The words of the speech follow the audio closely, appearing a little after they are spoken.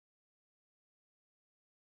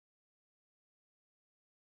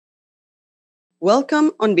Welcome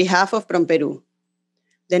on behalf of Peru.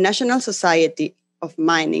 The National Society of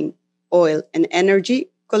Mining, Oil and Energy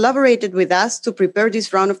collaborated with us to prepare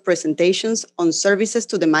this round of presentations on services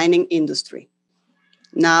to the mining industry.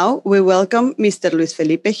 Now we welcome Mr. Luis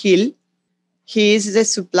Felipe Gil. He is the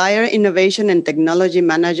Supplier Innovation and Technology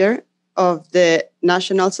Manager of the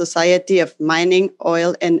National Society of Mining,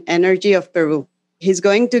 Oil and Energy of Peru. He's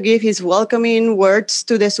going to give his welcoming words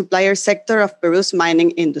to the supplier sector of Peru's mining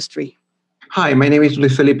industry. Hi, my name is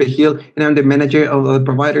Luis Felipe Gil, and I'm the manager of the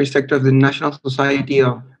provider sector of the National Society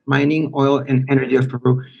of Mining, Oil, and Energy of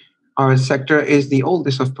Peru. Our sector is the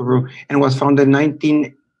oldest of Peru and was founded in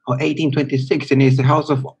 1826 and is the house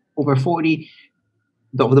of over 40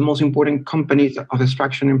 of the most important companies of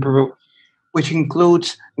extraction in Peru, which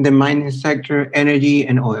includes the mining sector, energy,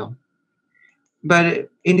 and oil. But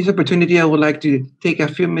in this opportunity, I would like to take a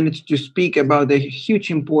few minutes to speak about the huge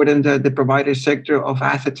importance that the provider sector of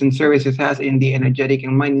assets and services has in the energetic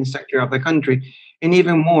and mining sector of the country, and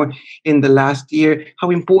even more in the last year, how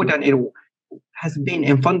important it has been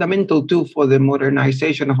and fundamental too for the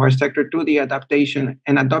modernization of our sector to the adaptation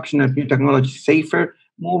and adoption of new technology, safer,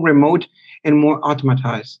 more remote, and more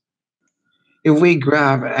automatized. If we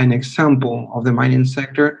grab an example of the mining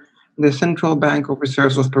sector, the Central Bank of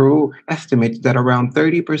Reserves of Peru estimates that around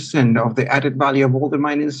 30% of the added value of all the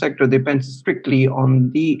mining sector depends strictly on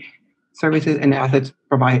the services and assets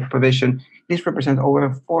provision. This represents over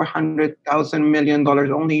 $400,000 million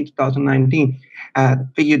only in 2019, a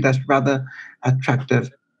figure that's rather attractive.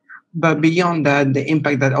 But beyond that, the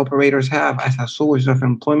impact that operators have as a source of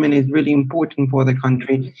employment is really important for the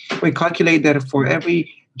country. We calculate that for every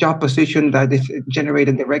job position that is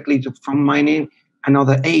generated directly from mining,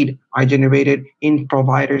 another 8 are generated in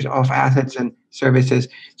providers of assets and services.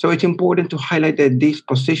 So it's important to highlight that these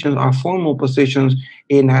positions are formal positions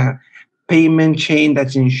in a payment chain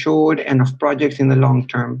that's insured and of projects in the long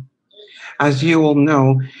term. As you all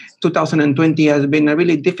know, 2020 has been a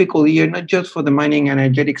really difficult year, not just for the mining and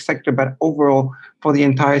energetic sector, but overall for the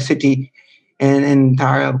entire city and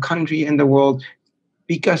entire country and the world,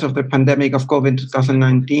 because of the pandemic of COVID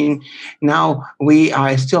 2019. Now we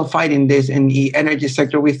are still fighting this in the energy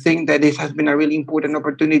sector. We think that this has been a really important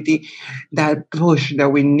opportunity, that push that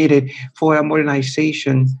we needed for a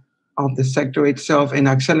modernization of the sector itself and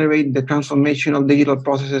accelerate the transformation of digital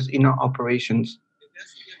processes in our operations.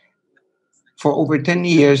 For over 10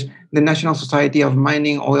 years, the National Society of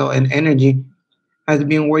Mining, Oil and Energy has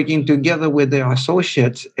been working together with their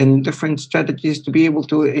associates in different strategies to be able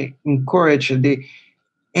to encourage the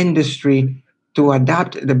industry to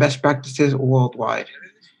adapt the best practices worldwide.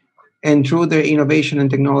 And through the Innovation and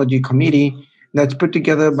Technology Committee that's put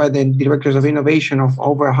together by the directors of innovation of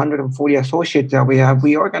over 140 associates that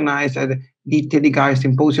we organized at the Dedy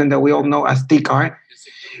Symposium that we all know as TICAR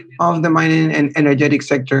of the mining and energetic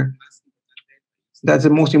sector. That's the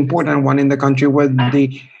most important one in the country, where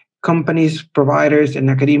the companies, providers, and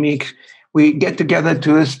academics, we get together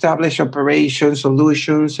to establish operations,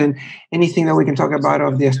 solutions, and anything that we can talk about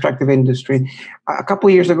of the extractive industry. A couple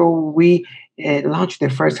of years ago, we launched the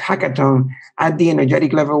first hackathon at the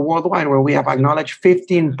energetic level worldwide, where we have acknowledged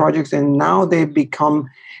 15 projects, and now they've become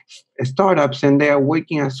startups, and they are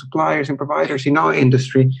working as suppliers and providers in our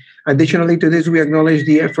industry. Additionally to this, we acknowledge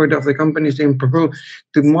the effort of the companies in Peru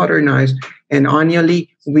to modernize, and annually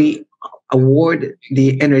we award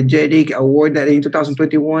the Energetic Award that in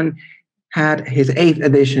 2021 had his 8th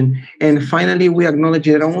edition. And finally, we acknowledge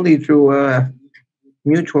that only through a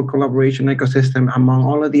mutual collaboration ecosystem among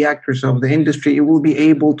all of the actors of the industry, it will be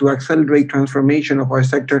able to accelerate transformation of our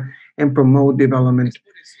sector and promote development.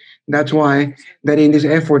 That's why that in this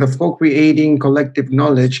effort of co-creating collective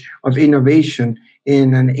knowledge of innovation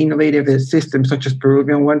in an innovative system such as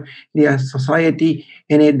Peruvian one, the society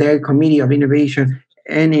and their Committee of Innovation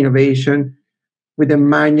and Innovation with the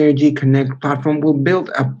MyEnergy Connect platform will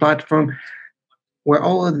build a platform where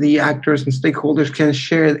all of the actors and stakeholders can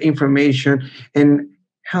share information and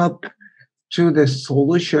help to the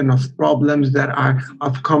solution of problems that are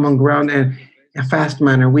of common ground in a fast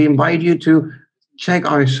manner. We invite you to check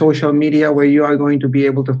our social media, where you are going to be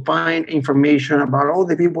able to find information about all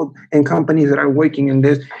the people and companies that are working in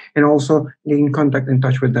this, and also get in contact and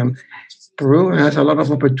touch with them. Peru has a lot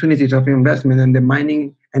of opportunities of investment, and the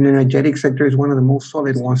mining and energetic sector is one of the most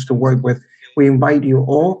solid ones to work with. We invite you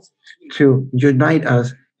all to unite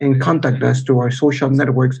us and contact us to our social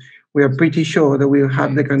networks. We are pretty sure that we will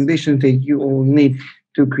have the conditions that you all need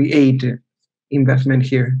to create investment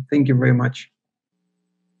here. Thank you very much.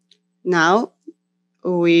 Now,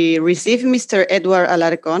 we receive Mr. Edward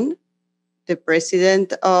Alarcón, the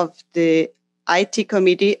president of the IT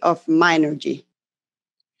Committee of MyEnergy.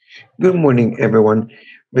 Good morning, everyone.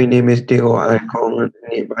 My name is Diego Alarcón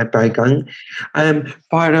by Paikan. I am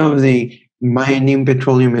part of the Mining,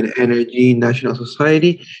 Petroleum, and Energy National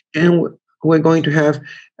Society, and we're going to have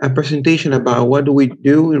a presentation about what do we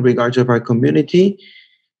do in regards of our community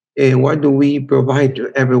and what do we provide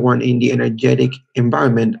to everyone in the energetic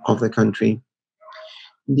environment of the country.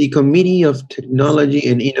 The Committee of Technology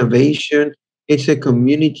and Innovation is a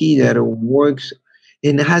community that works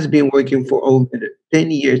and has been working for over 10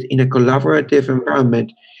 years in a collaborative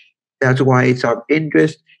environment. That's why it's our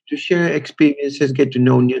interest to share experiences, get to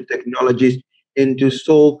know new technologies, and to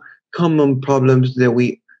solve common problems that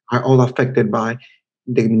we are all affected by.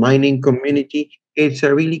 The mining community, it's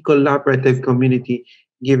a really collaborative community,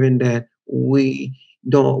 given that we're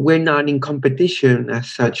not in competition as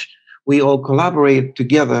such. We all collaborate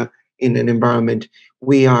together in an environment.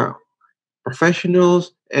 We are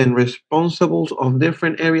professionals and responsibles of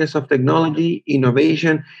different areas of technology,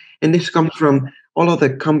 innovation, and this comes from all of the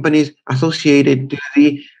companies associated to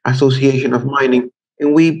the Association of Mining.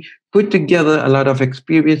 And we put together a lot of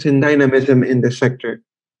experience and dynamism in the sector.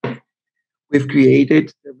 We've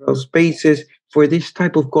created several spaces for this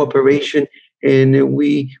type of cooperation, and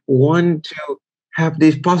we want to have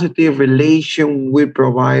this positive relation with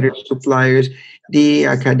providers, suppliers, the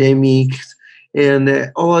academics, and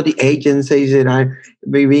all the agencies that are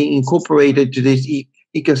being incorporated to this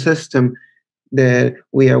ecosystem that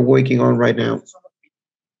we are working on right now.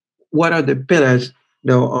 What are the pillars,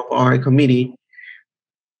 though, of our committee?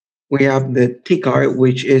 We have the TICAR,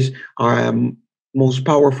 which is our most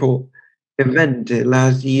powerful event.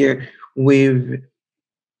 Last year, we've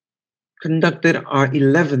conducted our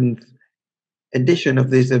 11th edition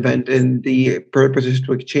of this event, and the purpose is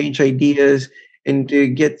to exchange ideas and to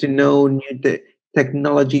get to know new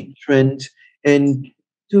technology trends and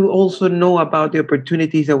to also know about the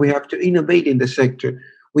opportunities that we have to innovate in the sector.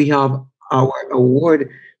 We have our award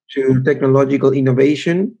to technological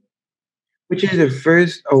innovation, which is the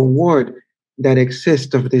first award that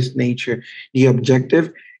exists of this nature. The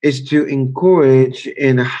objective is to encourage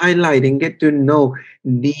and highlight and get to know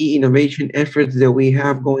the innovation efforts that we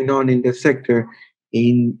have going on in the sector,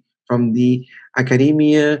 in from the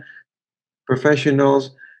academia,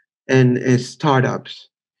 professionals, and startups.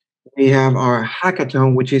 We have our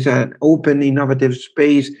hackathon, which is an open, innovative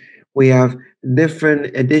space. We have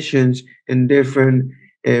different editions and different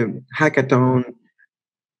hackathon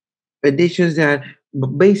editions that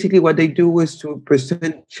basically what they do is to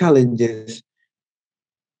present challenges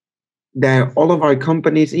that all of our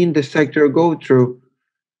companies in the sector go through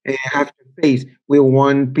and have to face. We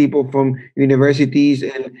want people from universities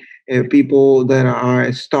and people that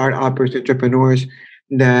are startups, entrepreneurs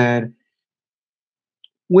that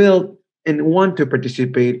will and want to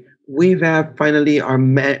participate. We have finally our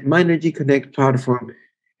Minergy Connect platform.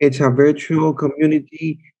 It's a virtual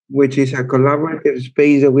community, which is a collaborative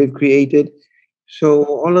space that we've created. So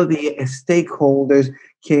all of the stakeholders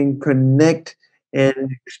can connect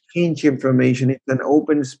and exchange information. It's an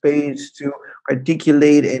open space to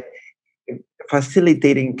articulate and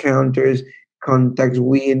facilitate encounters, contacts.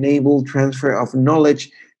 We enable transfer of knowledge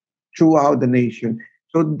throughout the nation.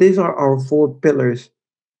 So these are our four pillars.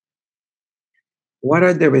 What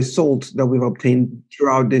are the results that we've obtained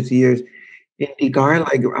throughout these years? In Tigar,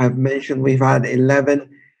 like I've mentioned, we've had 11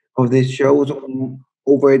 of these shows,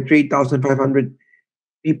 over 3,500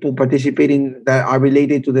 people participating that are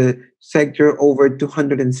related to the sector, over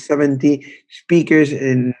 270 speakers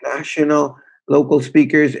and national, local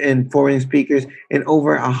speakers and foreign speakers, and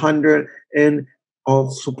over 100 and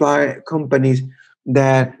of supply companies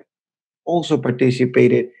that also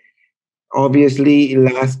participated. Obviously,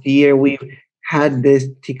 last year we had this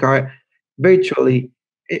TICAR virtually.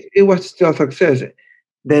 It was still a success.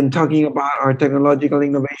 Then talking about our Technological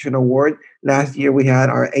Innovation Award, last year we had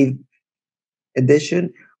our eighth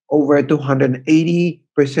edition, over 280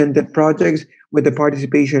 presented projects with the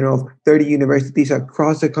participation of 30 universities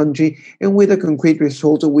across the country. And with the concrete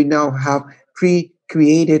results, we now have three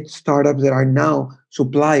created startups that are now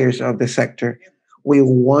suppliers of the sector. We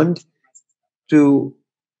want to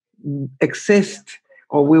exist,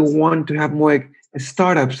 or we want to have more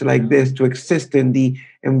startups like this to exist in the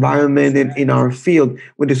environment and in our field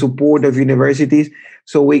with the support of universities,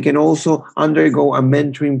 so we can also undergo a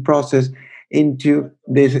mentoring process into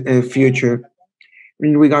this future.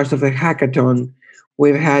 In regards of the hackathon,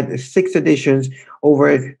 we've had six editions,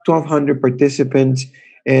 over 1,200 participants,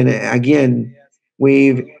 and again,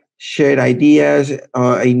 we've shared ideas,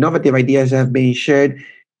 innovative ideas have been shared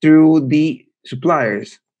through the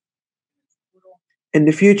suppliers. In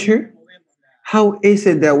the future, How is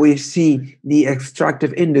it that we see the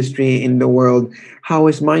extractive industry in the world? How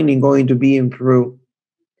is mining going to be in Peru?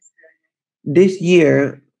 This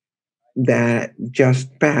year that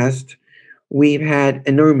just passed, we've had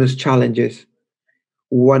enormous challenges.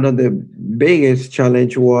 One of the biggest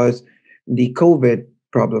challenge was the COVID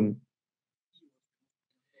problem.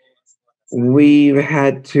 We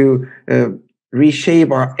had to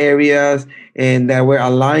reshape our areas and that we're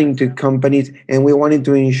aligned to companies, and we wanted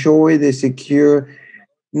to ensure the secure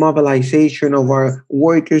mobilization of our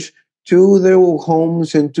workers to their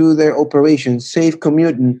homes and to their operations, safe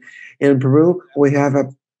commuting. In Peru, we have a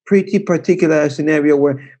pretty particular scenario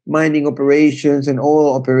where mining operations and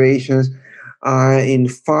oil operations are in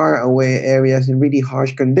far away areas in really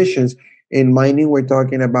harsh conditions. In mining, we're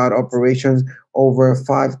talking about operations over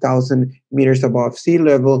 5,000 meters above sea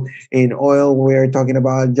level. In oil, we're talking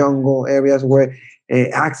about jungle areas where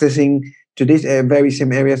accessing to these very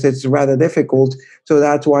same areas it's rather difficult. So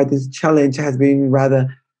that's why this challenge has been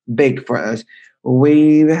rather big for us.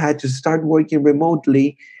 We had to start working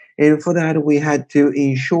remotely, and for that, we had to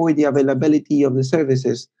ensure the availability of the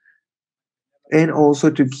services and also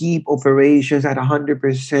to keep operations at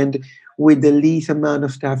 100% with the least amount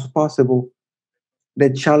of staff possible. The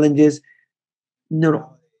challenges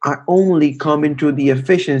not are only coming through the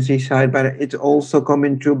efficiency side, but it's also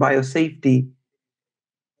coming through biosafety.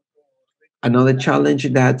 Another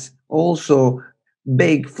challenge that's also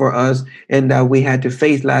big for us and that we had to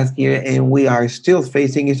face last year and we are still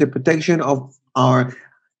facing is the protection of our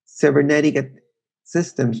cybernetic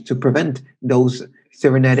systems to prevent those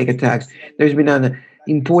cybernetic attacks. There's been an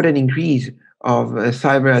important increase of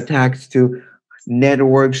cyber attacks to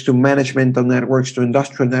networks, to management of networks, to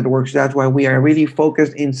industrial networks. That's why we are really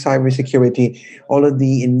focused in cybersecurity. All of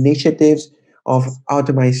the initiatives of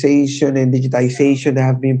automation and digitization that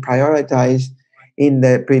have been prioritized in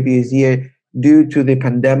the previous year due to the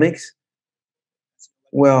pandemics,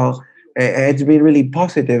 well, it's been really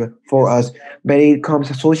positive for us, but it comes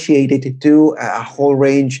associated to a whole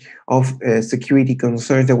range of security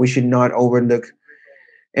concerns that we should not overlook.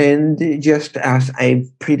 And just as a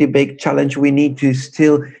pretty big challenge, we need to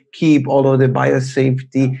still keep all of the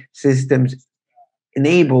biosafety systems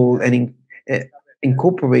enabled and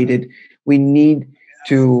incorporated. We need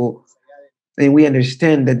to, and we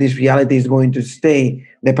understand that this reality is going to stay.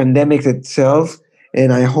 The pandemic itself,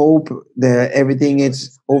 and I hope that everything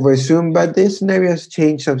is over soon, but this scenario has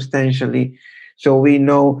changed substantially. So we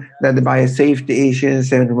know that the biosafety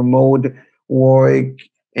issues and remote work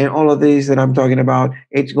and all of these that I'm talking about,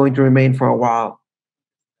 it's going to remain for a while.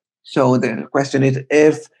 So the question is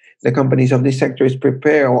if the companies of this sector is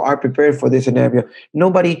prepared or are prepared for this scenario.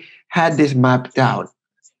 Nobody had this mapped out.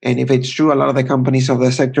 And if it's true, a lot of the companies of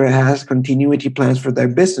the sector has continuity plans for their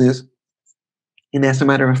business. And as a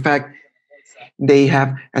matter of fact, they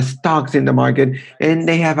have stocks in the market and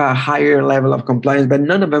they have a higher level of compliance, but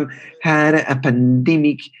none of them had a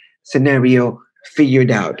pandemic scenario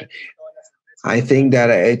figured out. I think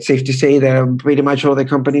that it's safe to say that pretty much all the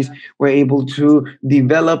companies were able to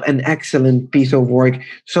develop an excellent piece of work.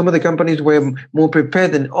 Some of the companies were more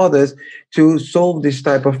prepared than others to solve this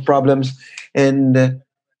type of problems, and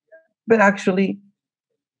but actually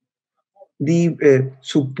the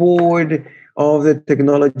support of the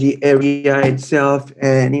technology area itself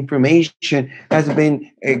and information has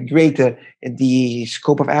been greater. The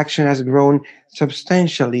scope of action has grown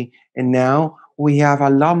substantially, and now we have a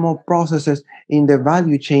lot more processes in the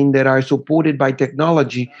value chain that are supported by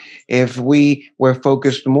technology. If we were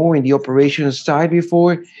focused more in the operations side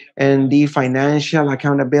before and the financial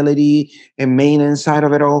accountability and maintenance side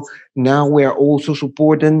of it all, now we are also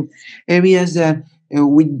supporting areas that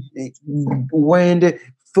we weren't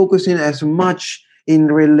focusing as much in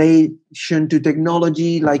relation to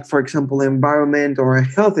technology, like, for example, environment or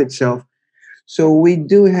health itself. So we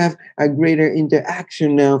do have a greater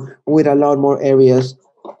interaction now with a lot more areas,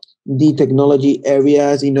 the technology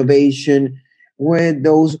areas, innovation, where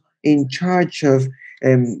those in charge of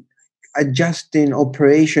um, adjusting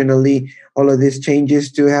operationally all of these changes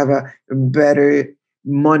to have a better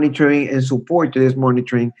monitoring and support to this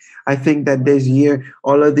monitoring. I think that this year,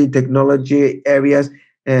 all of the technology areas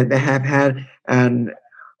that have had an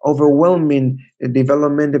overwhelming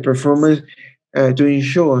development and performance to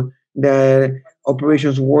ensure that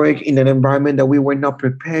operations work in an environment that we were not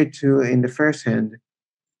prepared to in the first hand.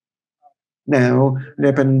 Now,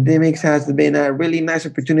 the pandemic has been a really nice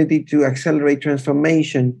opportunity to accelerate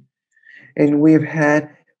transformation, and we've had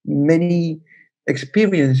many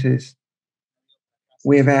experiences.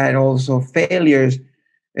 We've had also failures,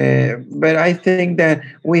 But I think that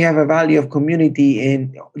we have a value of community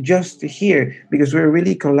in just here because we're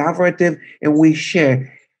really collaborative and we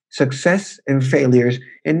share success and failures.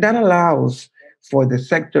 And that allows for the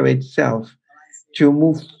sector itself to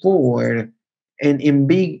move forward and in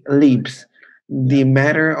big leaps. The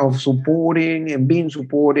matter of supporting and being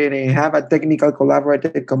supported and have a technical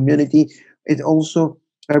collaborative community is also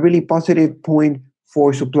a really positive point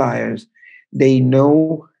for suppliers. They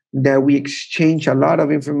know that we exchange a lot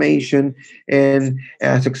of information and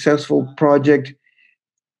a successful project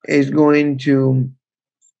is going to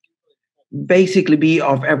basically be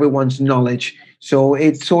of everyone's knowledge. So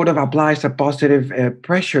it sort of applies a positive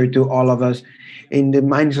pressure to all of us. In the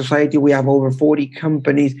mining society, we have over 40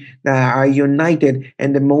 companies that are united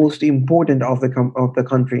and the most important of of the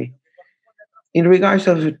country. In regards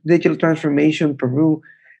of digital transformation, Peru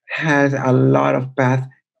has a lot of path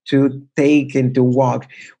to take and to walk.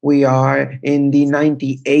 We are in the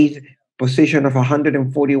 98th position of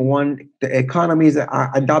 141 economies that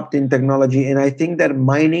are adopting technology. And I think that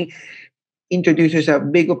mining introduces a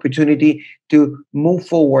big opportunity to move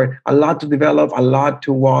forward, a lot to develop, a lot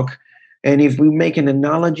to walk. And if we make an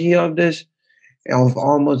analogy of this, of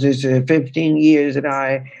almost this 15 years that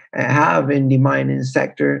I have in the mining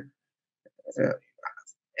sector, uh,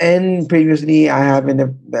 and previously I have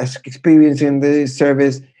an experience in the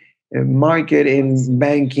service market in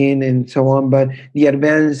banking and so on, but the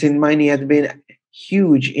advance in mining has been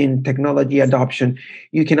huge in technology adoption.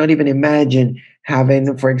 You cannot even imagine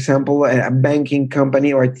having, for example, a banking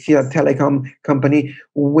company or a telecom company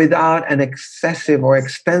without an excessive or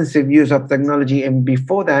extensive use of technology. And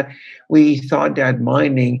before that, we thought that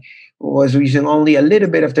mining was using only a little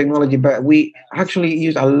bit of technology, but we actually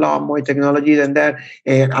use a lot more technology than that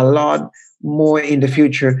and a lot more in the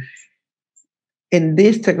future. And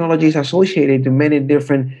this technology is associated to many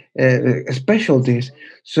different specialties.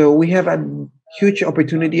 So we have a huge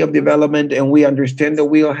opportunity of development, and we understand that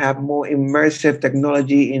we'll have more immersive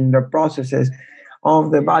technology in the processes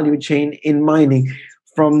of the value chain in mining,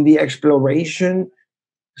 from the exploration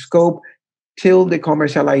scope till the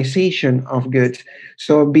commercialization of goods.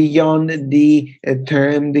 So beyond the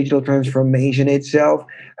term digital transformation itself,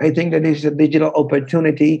 I think that is a digital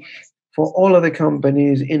opportunity for all of the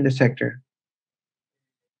companies in the sector.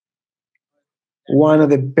 One of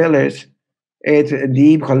the pillars is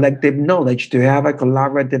the collective knowledge, to have a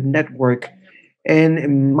collaborative network.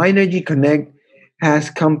 And Minergy Connect has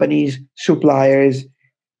companies, suppliers,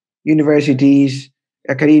 universities,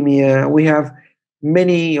 academia. We have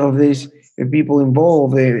many of these people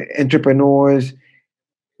involved, entrepreneurs.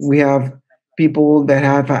 We have people that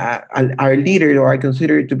have are leaders or are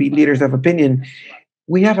considered to be leaders of opinion.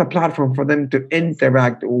 We have a platform for them to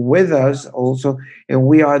interact with us also, and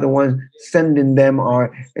we are the ones sending them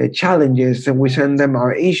our challenges, and we send them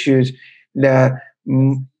our issues that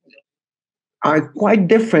are quite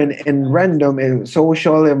different and random and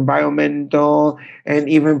social, environmental, and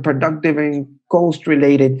even productive and cost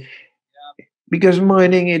related, because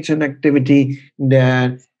mining it's an activity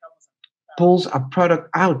that pulls a product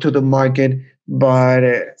out to the market, but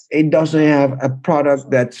it doesn't have a product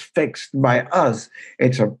that's fixed by us.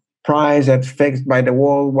 It's a price that's fixed by the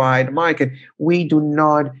worldwide market. We do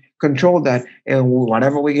not control that, and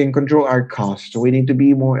whatever we can control our costs. So we need to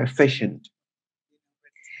be more efficient.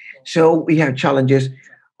 So we have challenges.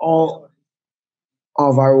 All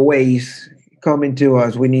of our ways coming to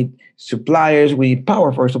us. We need suppliers. We need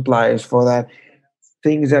powerful suppliers for that.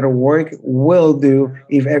 Things that work will do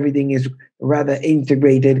if everything is rather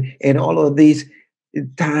integrated and all of these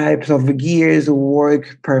types of gears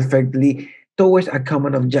work perfectly towards a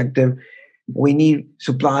common objective. We need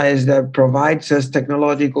suppliers that provides us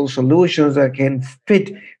technological solutions that can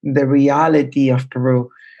fit the reality of Peru,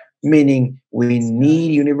 meaning we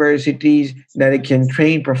need universities that can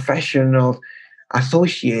train professionals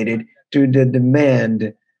associated to the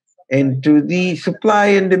demand, and to the supply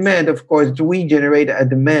and demand. Of course, we generate a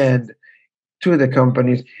demand to the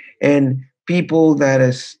companies and people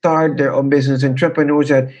that start their own business, entrepreneurs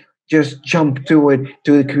that just jump to it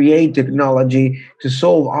to create technology to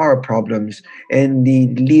solve our problems, and the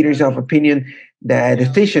leaders of opinion, the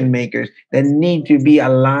decision makers that need to be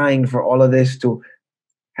aligned for all of this to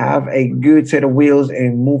have a good set of wheels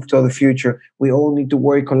and move to the future. We all need to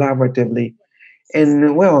work collaboratively.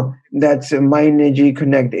 And well, that's Minergy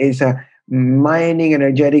Connect is a mining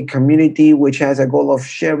energetic community which has a goal of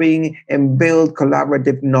sharing and build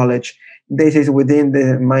collaborative knowledge. This is within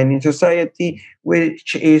the mining society,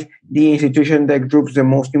 which is the institution that groups the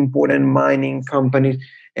most important mining companies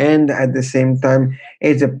And at the same time,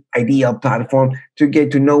 it's an ideal platform to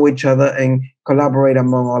get to know each other and collaborate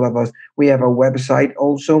among all of us. We have a website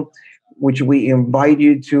also, which we invite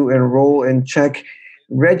you to enroll and check,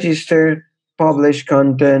 register, publish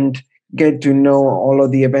content, get to know all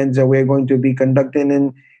of the events that we're going to be conducting,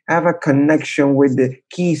 and have a connection with the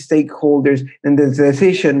key stakeholders and the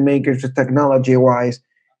decision makers technology wise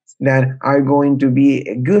that are going to be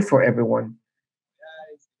good for everyone.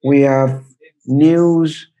 We have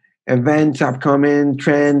news, events, upcoming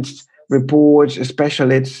trends, reports,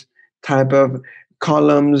 specialists type of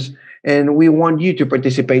columns, and we want you to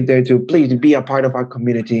participate there too. Please be a part of our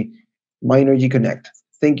community, My Energy Connect.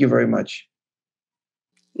 Thank you very much.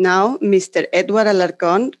 Now, Mr. Edward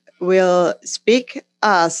Alarcón will speak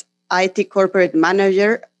as IT Corporate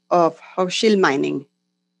Manager of Hochschild Mining.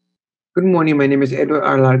 Good morning. My name is Edward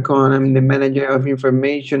Alarcón. I'm the Manager of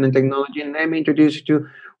Information and Technology, and let me introduce you to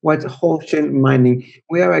what's Hochschild Mining.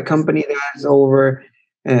 We are a company that has over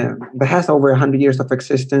 100 years of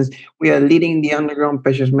existence. We are leading the underground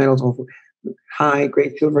precious metals of high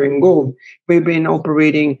grade silver and gold. We've been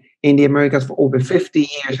operating in the Americas for over 50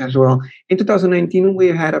 years as well. In 2019, we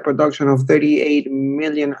had a production of 38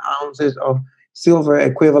 million ounces of silver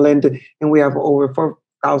equivalent, and we have over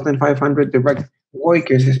 4,500 direct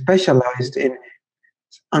workers specialized in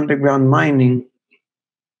underground mining.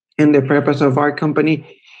 And the purpose of our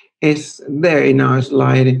company is there in our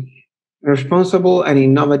slide: responsible and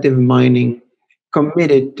innovative mining,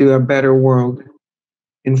 committed to a better world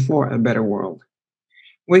and for a better world.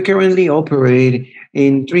 We currently operate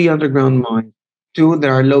in three underground mines, two that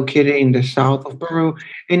are located in the south of Peru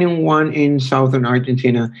and in one in southern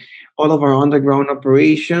Argentina. All of our underground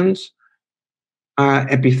operations are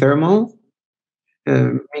epithermal,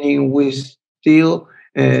 meaning we still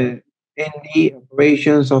in the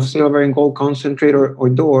operations of silver and gold concentrate or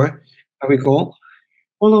DOR, as we call.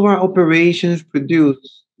 All of our operations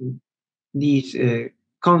produce these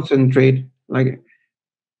concentrate like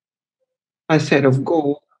a set of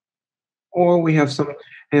gold, or we have some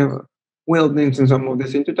uh, weldings and some of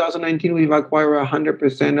this. In 2019, we've acquired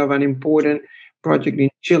 100% of an important project in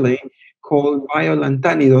Chile called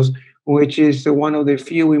Biolantánidos, which is one of the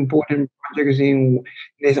few important projects in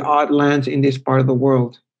these odd lands in this part of the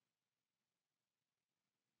world.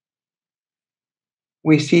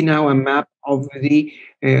 We see now a map of the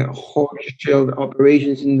Hochschild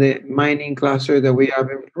operations in the mining cluster that we have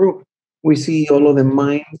in Peru. We see all of the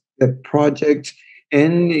mines, the projects,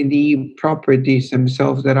 and the properties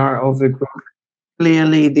themselves that are of the group.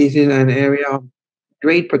 Clearly, this is an area of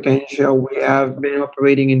great potential. We have been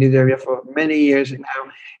operating in this area for many years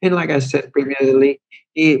now. And like I said previously,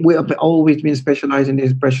 we have always been specialized in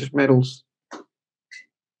these precious metals.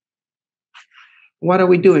 What are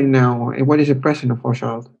we doing now? And what is the present of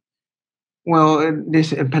Hochschild? Well,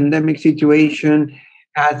 this pandemic situation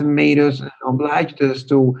has made us obliged us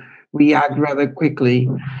to react rather quickly.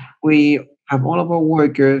 We have all of our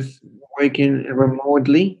workers working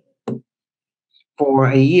remotely for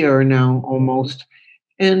a year now almost,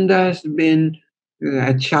 and that's been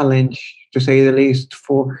a challenge to say the least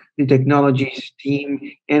for the technologies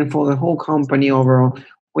team and for the whole company overall.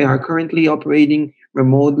 We are currently operating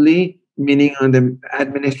remotely, meaning on the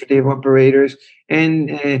administrative operators,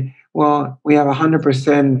 and well, we have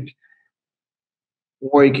 100%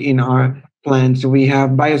 work in our plants. We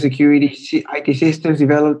have biosecurity IT systems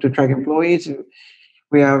developed to track employees.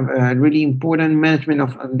 We have really important management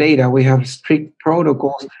of data. We have strict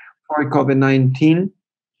protocols for COVID-19,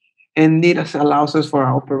 and this allows us for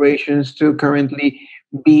our operations to currently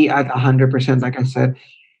be at 100%. Like I said,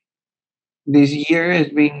 this year has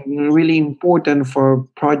been really important for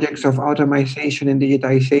projects of automation and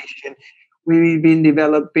digitization. We've been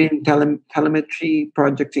developing telemetry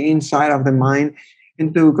projects inside of the mine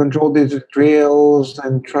and to control these drills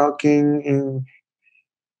and trucking and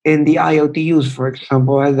in the IoT use, for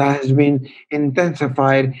example, as that has been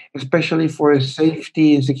intensified, especially for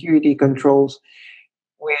safety and security controls.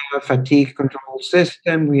 We have fatigue control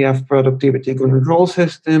system, we have productivity control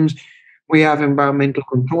systems, we have environmental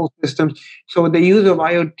control systems. So the use of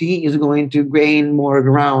IoT is going to gain more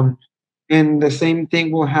ground. And the same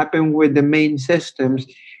thing will happen with the main systems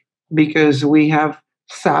because we have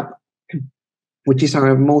SAP, which is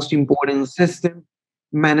our most important system,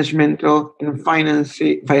 managemental and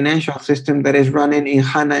financial system that is running in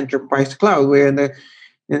HANA Enterprise Cloud. We're in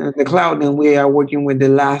the cloud and we are working with the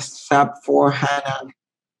last SAP for HANA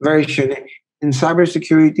version. In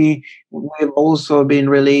cybersecurity, we've also been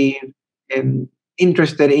really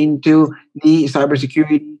interested into the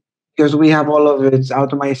cybersecurity because we have all of its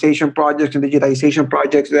automation projects and digitization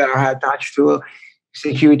projects that are attached to it.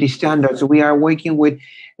 security standards. We are working with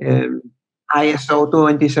um, ISO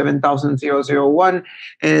 27001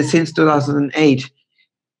 since 2008.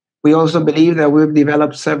 We also believe that we've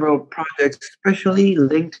developed several projects, especially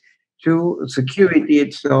linked to security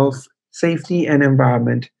itself, safety, and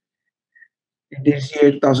environment. This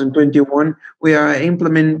year, 2021, we are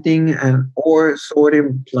implementing an ore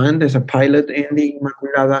sorting plant as a pilot in the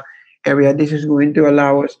Immaculada area. This is going to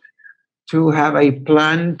allow us to have a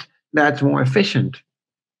plant that's more efficient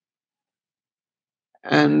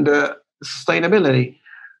and sustainability,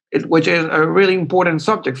 which is a really important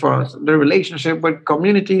subject for us. The relationship with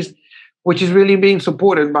communities, which is really being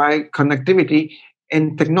supported by connectivity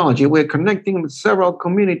and technology. We're connecting with several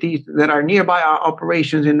communities that are nearby our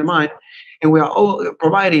operations in the mine, and we are all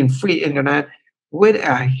providing free internet with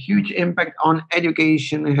a huge impact on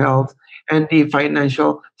education, health, and the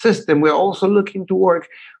financial system. We're also looking to work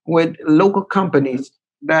with local companies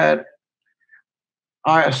that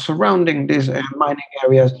are surrounding these mining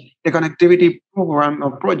areas. The connectivity program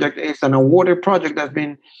or project is an awarded project that's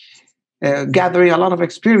been gathering a lot of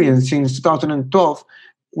experience since 2012.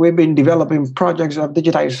 We've been developing projects of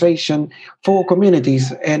digitization for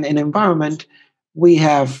communities and an environment. We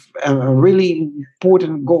have a really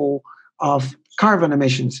important goal of carbon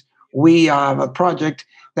emissions. We have a project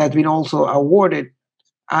that's been also awarded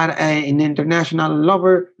at an international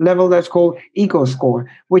level that's called EcoScore,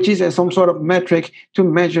 which is some sort of metric to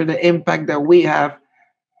measure the impact that we have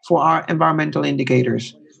for our environmental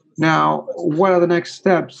indicators. Now, what are the next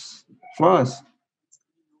steps for us?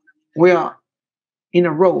 We are in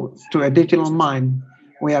a road to a digital mine.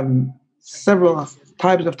 We have several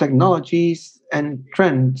types of technologies and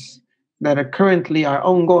trends that are currently are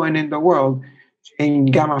ongoing in the world in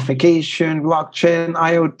gamification, blockchain,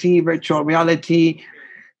 IoT, virtual reality,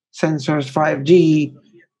 sensors, 5G,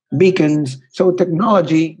 beacons. So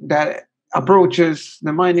technology that approaches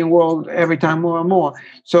the mining world every time more and more.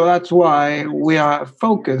 So that's why we are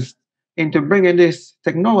focused into bringing these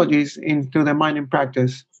technologies into the mining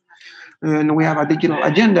practice. And we have a digital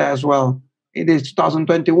agenda as well. It is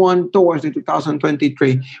 2021 towards the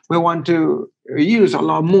 2023. We want to use a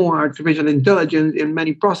lot more artificial intelligence in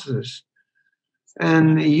many processes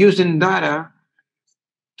and using data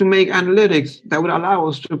to make analytics that would allow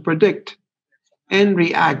us to predict and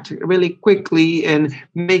react really quickly and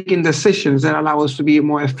making decisions that allow us to be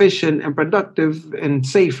more efficient and productive and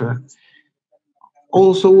safer.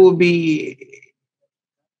 Also, we'll be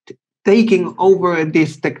taking over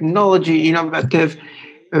this technology innovative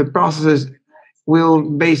processes. Will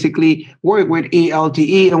basically work with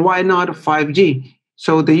ELTE and why not 5G.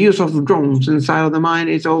 So the use of drones inside of the mine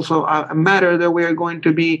is also a matter that we are going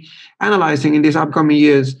to be analyzing in these upcoming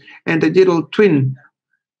years. And the digital twin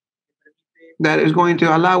that is going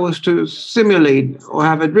to allow us to simulate or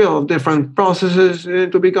have a drill of different processes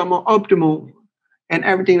to become more optimal and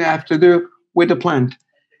everything that have to do with the plant.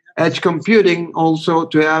 Edge computing also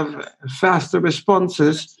to have faster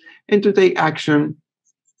responses and to take action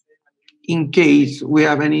in case we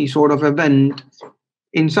have any sort of event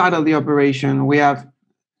inside of the operation. We have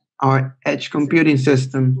our edge computing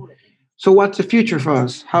system. So what's the future for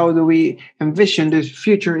us? How do we envision this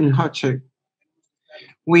future in Hochschild?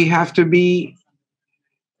 We have to be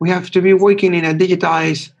we have to be working in a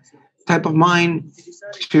digitized type of mind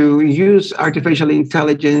to use artificial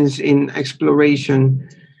intelligence in exploration.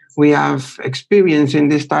 We have experience in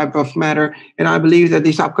this type of matter, and I believe that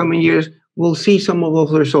these upcoming years will see some of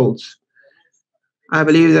those results. I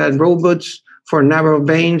believe that robots for narrow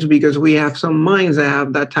veins, because we have some mines that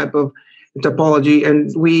have that type of topology, and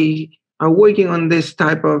we are working on this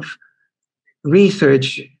type of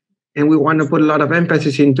research, and we want to put a lot of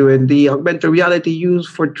emphasis into it. The augmented reality used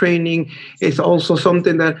for training is also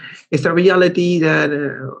something that is a reality that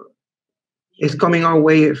is coming our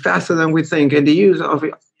way faster than we think, and the use of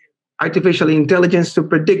artificial intelligence to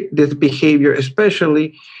predict this behavior,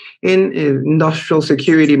 especially in industrial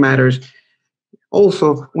security matters.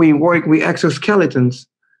 Also, we work with exoskeletons,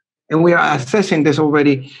 and we are assessing this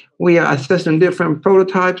already. We are assessing different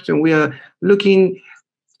prototypes, and we are looking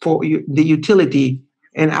for the utility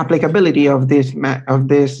and applicability of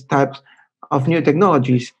this type of new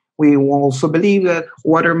technologies. We also believe that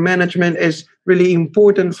water management is really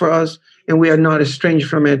important for us, and we are not estranged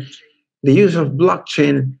from it. The use of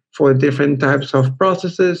blockchain for different types of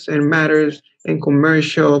processes and matters and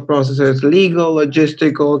commercial processes, legal,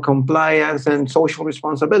 logistical, compliance, and social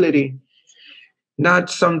responsibility.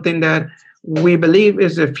 That's something that we believe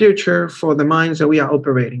is the future for the mines that we are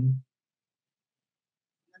operating.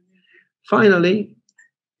 Finally,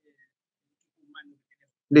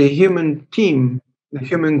 the human team, the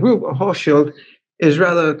human group of Hochschild is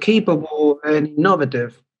rather capable and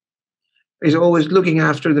innovative, is always looking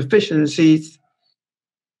after the efficiencies,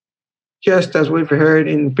 just as we've heard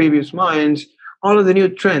in previous minds, all of the new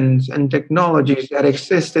trends and technologies that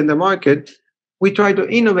exist in the market, we try to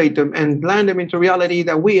innovate them and land them into reality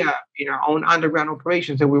that we have in our own underground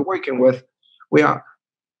operations that we're working with. We are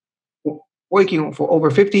working for over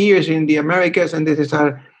 50 years in the Americas, and this is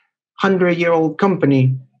a 100-year-old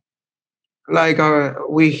company.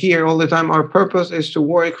 We hear all the time, our purpose is to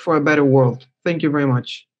work for a better world. Thank you very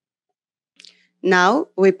much. Now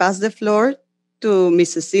we pass the floor to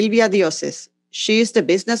Mrs. Silvia Dioses. She is the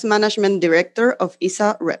Business Management Director of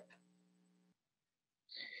ISA Rep.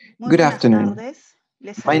 Good afternoon.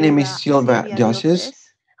 My name is Silvia Dioses.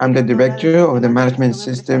 I'm the Director of the Management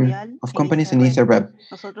System of Companies in ISA Rep.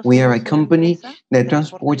 We are a company that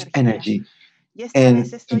transports energy.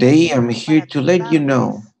 And today I'm here to let you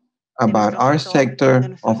know about our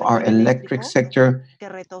sector, of our electric sector,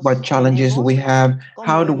 what challenges we have,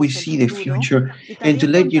 how do we see the future, and to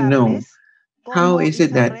let you know how is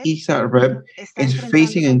it that ISA Rep is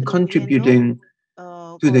facing and contributing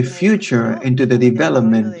to the future and to the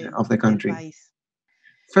development of the country.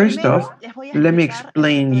 First off, let me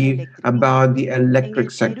explain you about the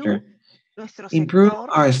electric sector. In Peru,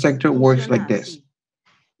 our sector works like this.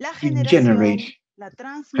 We generate,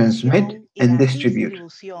 transmit, and distribute.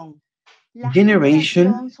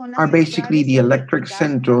 Generation are basically the electric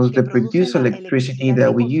centrals that produce electricity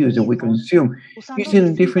that we use and we consume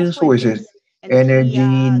using different sources: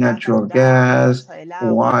 energy, natural gas,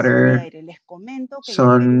 water,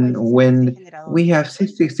 sun, wind. We have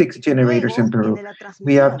 66 generators in Peru.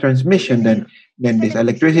 We have transmission then this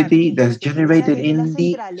electricity that's generated in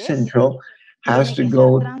the central has to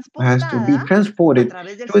be transported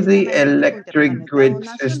to the electric grid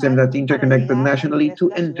system that's interconnected nationally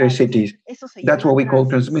to intercities. That's what we call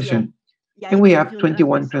transmission. And we have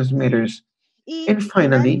 21 transmitters. And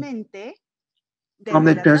finally, from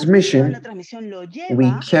the transmission,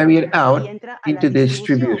 we carry it out into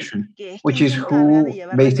distribution, which is who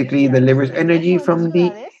basically delivers energy from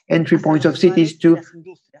the entry points of cities to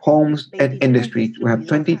homes and industries. We have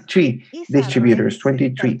 23 distributors,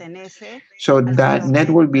 23. So that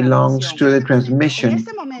network belongs to the transmission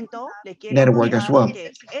network as well.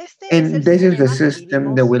 And this is the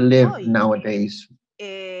system that we live nowadays.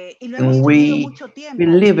 And we've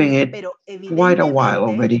been living it quite a while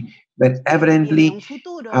already. But evidently,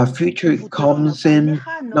 our future comes in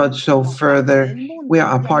not so further. We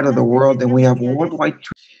are a part of the world and we have worldwide.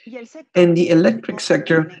 And the electric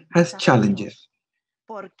sector has challenges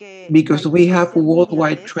because we have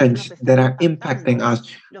worldwide trends that are impacting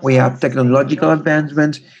us. We have technological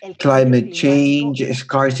advancements, climate change,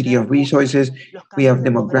 scarcity of resources, we have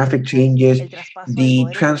demographic changes, the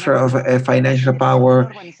transfer of financial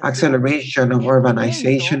power, acceleration of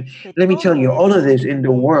urbanization. Let me tell you, all of this in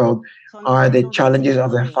the world are the challenges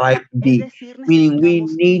of the 5D, meaning we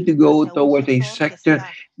need to go towards a sector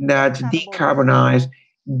that's decarbonized,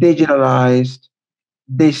 digitalized,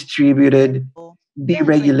 distributed,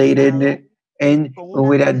 deregulated, and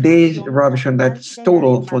with a disruption that's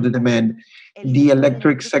total for the demand. The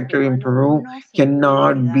electric sector in Peru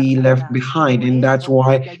cannot be left behind, and that's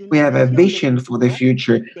why we have a vision for the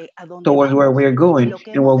future towards where we're going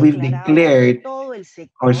and what we've declared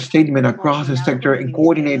our statement across the sector and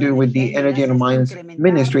coordinated with the Energy and Mines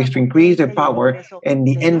ministries to increase the power and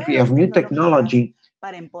the entry of new technology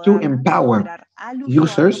to empower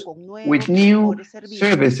users with new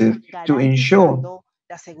services to ensure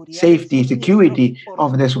safety, security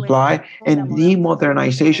of the supply, and the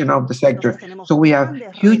modernization of the sector. So we have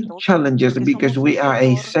huge challenges because we are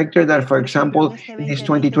a sector that, for example, in this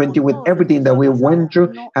 2020, with everything that we went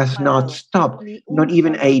through, has not stopped, not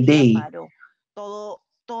even a day.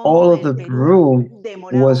 All of the Peru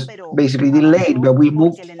was basically delayed, but we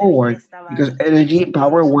moved forward because energy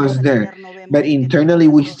power was there. But internally,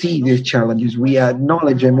 we see these challenges, we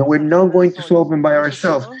acknowledge them, and we're not going to solve them by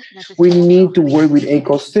ourselves. We need to work with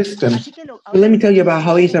ecosystems. So let me tell you about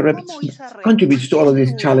how ISA contributes to all of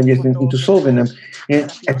these challenges and into solving them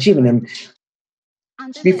and achieving them.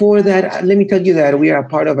 Before that, let me tell you that we are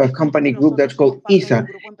part of a company group that's called ISA.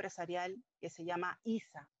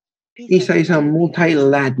 ISA is a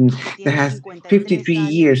multi-Latin that has 53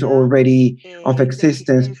 years already of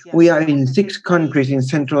existence. We are in 6 countries in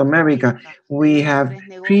Central America. We have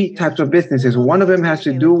 3 types of businesses. One of them has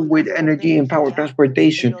to do with energy and power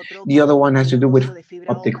transportation. The other one has to do with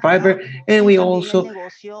optic fiber. And we also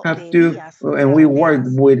and we work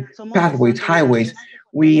with pathways, highways.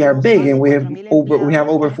 We are big and we have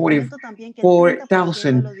over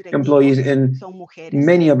 44,000 employees, and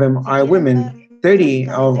many of them are women. 30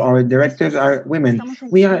 of our directors are women.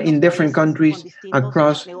 We are in different countries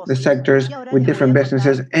across the sectors with different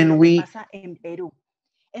businesses, and we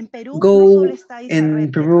go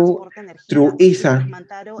in Peru through ISA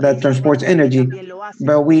that transports energy.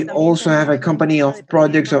 But we also have a company of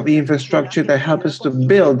projects of infrastructure that help us to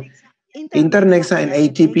build Internexa and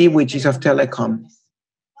ATP, which is of telecom.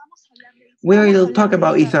 We'll talk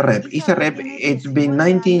about ISAREP. ISAREP, it's been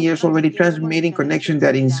 19 years already transmitting connections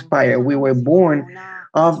that inspire. We were born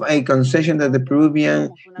of a concession that the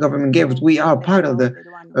Peruvian government gave us. We are part of the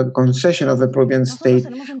concession of the Peruvian state.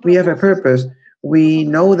 We have a purpose. We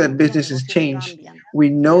know that businesses change. We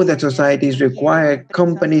know that societies require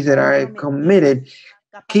companies that are committed,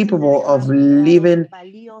 capable of leaving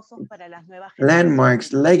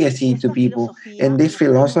landmarks, legacy to people. And this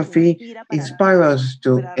philosophy inspires us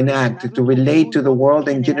to enact, to relate to the world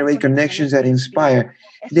and generate connections that inspire.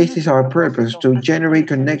 This is our purpose, to generate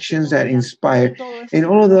connections that inspire. And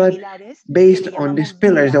all of that based on these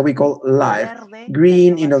pillars that we call life: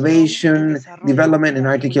 green, innovation, development, and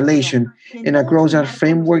articulation. And across our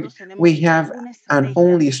framework, we have an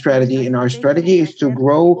only strategy, and our strategy is to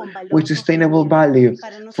grow with sustainable value.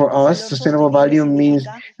 For us, sustainable value means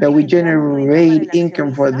that we generate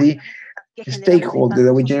income for the stakeholder,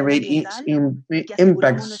 that we generate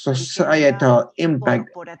impact, societal impact,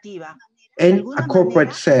 and a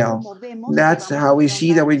corporate sale. That's how we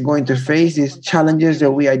see that we're going to face these challenges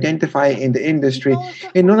that we identify in the industry.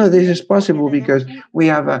 And none of this is possible because we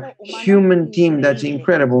have a human team that's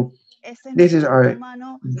incredible. This is our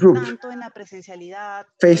group,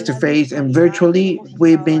 face to face and virtually.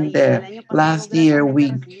 We've been there. Last year,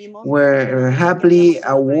 we were happily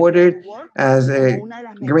awarded as a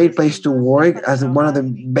great place to work, as one of the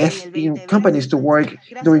best companies to work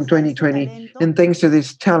during 2020. And thanks to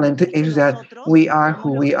this talent, is that we are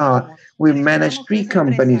who we are. We manage three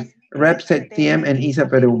companies: Repset, TM, and ISA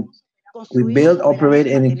Peru. We build, operate,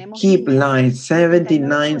 and keep lines,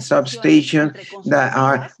 79 substations that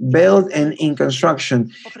are built and in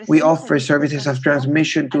construction. We offer services of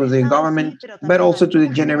transmission to the government, but also to the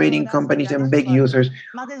generating companies and big users.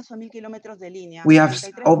 We have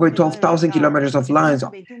over 12,000 kilometers of lines,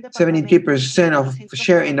 73% of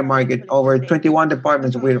share in the market, over 21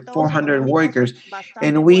 departments with 400 workers,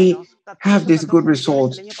 and we have these good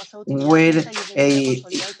results with a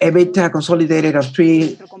EBITDA consolidated of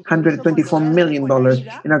 $324 million.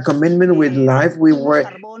 In our commitment with life, we were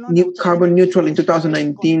carbon neutral in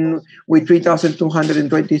 2019 with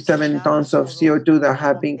 3,227 tons of CO2 that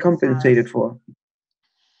have been compensated for.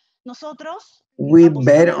 We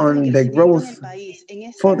bet on the growth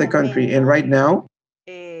for the country, and right now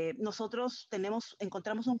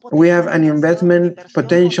we have an investment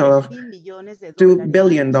potential of $2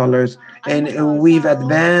 billion, and we've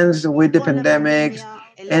advanced with the pandemics.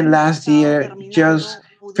 And last year, just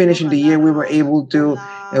finishing the year, we were able to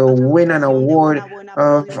win an award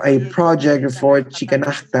of a project for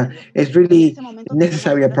Chicanasta. It's really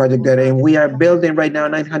necessary a project there, and we are building right now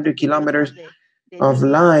 900 kilometers of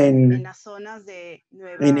line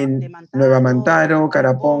in Nueva Mantaro,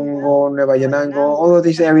 Carapongo, Nueva Yanango. All of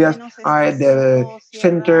these areas are the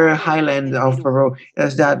center highland of Peru.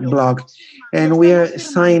 That's that block. And we are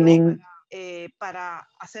signing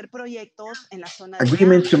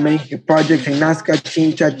agreements to make projects in Nazca,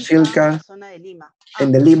 Chincha, Chilca,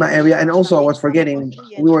 in the Lima area. And also, I was forgetting,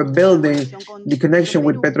 we were building the connection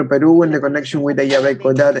with Petro Peru and the connection with the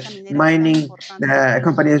Yabeco. That mining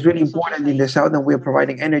company is really important in the south, and we're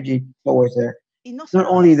providing energy towards there. Not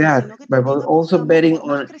only that, but we're also betting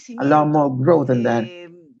on a lot more growth than that,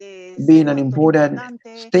 being an important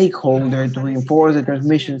stakeholder to reinforce the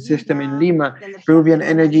transmission system in Lima, Peruvian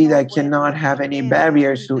energy that cannot have any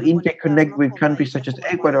barriers to interconnect with countries such as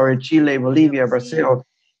Ecuador, Chile, Bolivia, Brazil.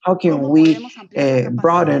 How can we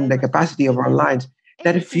broaden the capacity of our lines?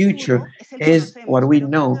 That future is what we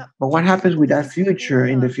know. But what happens with that future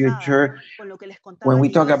in the future when we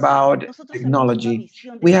talk about technology?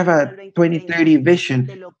 We have a 2030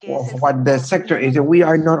 vision of what the sector is. And we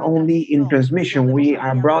are not only in transmission, we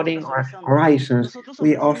are broadening our horizons.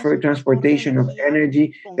 We offer transportation of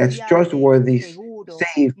energy that's trustworthy,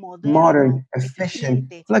 safe, modern,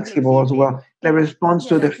 efficient, flexible as well, that responds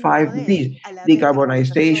to the 5 Ds: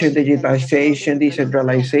 decarbonization, digitalization,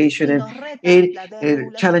 decentralization, and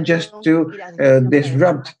it challenges to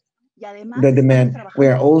disrupt the demand. We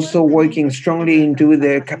are also working strongly into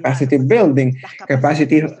the capacity building,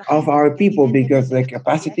 capacity of our people, because the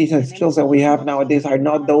capacities and skills that we have nowadays are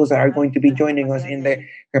not those that are going to be joining us in the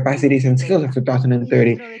capacities and skills of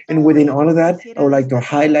 2030. And within all of that, I would like to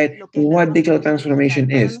highlight what digital transformation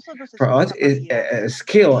is. For us, it's a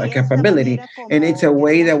skill, a capability, and it's a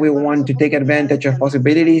way that we want to take advantage of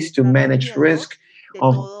possibilities to manage risk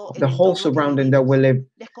of the whole surrounding that we live.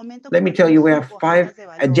 Let me tell you, we have five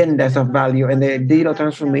agendas of value, and the digital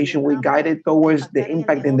transformation we guided towards the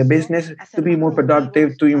impact in the business to be more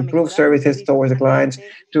productive, to improve services towards the clients,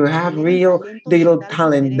 to have real digital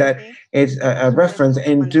talent that is a reference,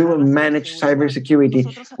 and to manage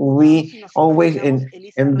cybersecurity. We always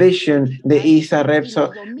envision the ISA reps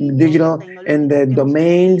of digital and the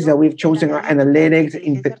domains that we've chosen are analytics,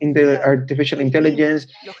 into artificial intelligence,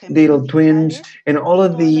 digital twins, and all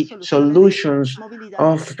of the solutions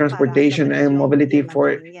of transportation and mobility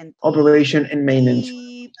for operation and maintenance.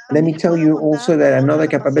 Let me tell you also that another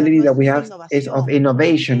capability that we have is of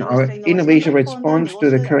innovation. Our innovation responds to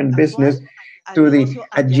the current business, to the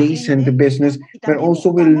adjacent business, but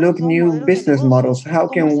also we look new business models. How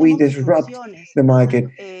can we disrupt the market?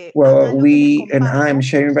 Well, we and I am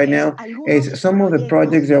sharing right now is some of the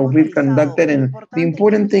projects that we've conducted, and the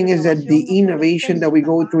important thing is that the innovation that we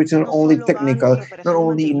go through is not only technical, not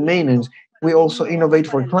only in maintenance. We also innovate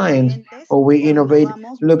for clients, or we innovate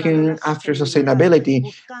looking after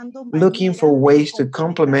sustainability, looking for ways to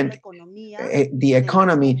complement the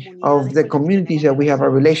economy of the communities that we have a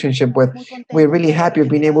relationship with. We're really happy of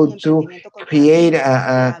being able to create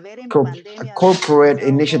a corporate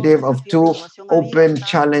initiative of two open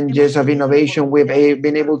challenges of innovation. We've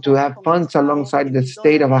been able to have funds alongside the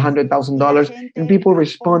state of $100,000, and people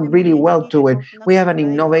respond really well to it. We have an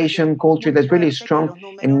innovation culture that's really strong,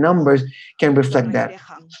 and numbers can reflect that.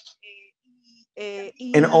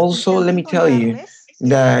 And also, let me tell you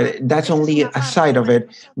that that's only a side of it.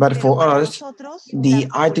 But for us, the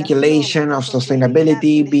articulation of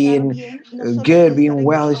sustainability being good, being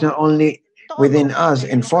well, is not only within us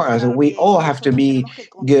and for us. We all have to be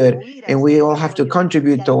good, and we all have to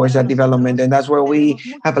contribute towards that development. And that's where we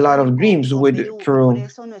have a lot of dreams with Peru.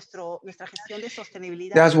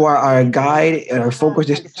 That's why our guide, our focus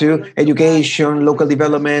is to education, local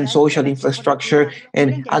development, social infrastructure,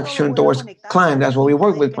 and action towards client. That's what we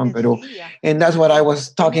work with from Peru. And that's what I was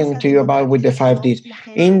talking to you about with the 5Ds.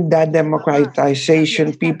 In that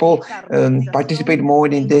democratization, people participate more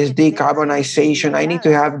in this decarbonization. I need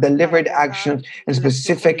to have delivered actions and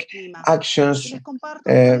specific actions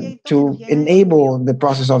to enable the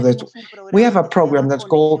process of this. We have a program that's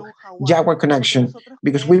called Jaguar Connection,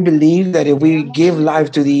 because we believe that if we give life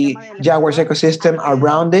to the Jaguars ecosystem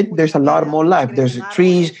around it, there's a lot more life. There's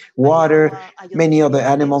trees, water, many other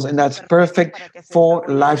animals, and that's perfect for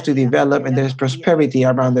life to develop, and there's prosperity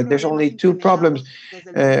around it. There's only two problems,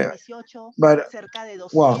 but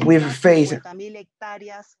well, we've faced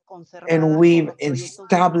and we've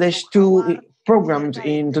established two programs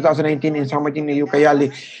in 2018 in San Martin and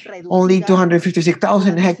Ucayali. Only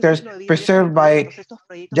 256,000 hectares preserved by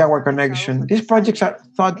Jaguar Connection. These projects are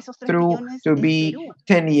thought through to be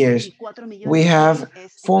 10 years. We have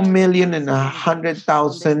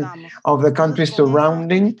 4,100,000 of the countries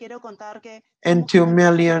surrounding, and 2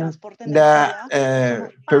 million that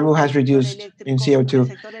Peru has reduced in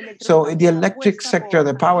CO2. So the electric sector,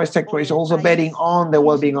 the power sector is also betting on the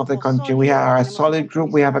well-being of the country. We are a solid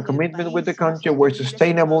group. We have a commitment with the country. We're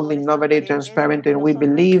sustainable, innovative, transparent, and we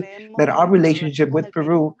believe that our relationship with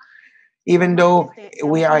Peru, even though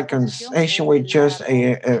we are a concession, we're just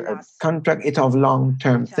a contract, it's of long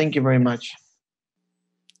term. Thank you very much.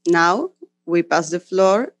 Now, we pass the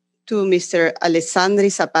floor to Mr.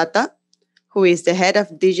 Alessandri Zapata, who is the head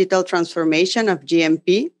of digital transformation of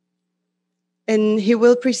GMP. And he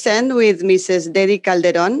will present with Mrs. Dedy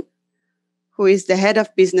Calderón, who is the head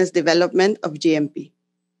of business development of GMP.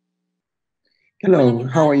 Hello,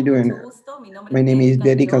 how are you doing? My name is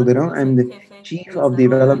Dedy Calderón. I'm the Chief of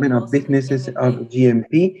Development of Businesses of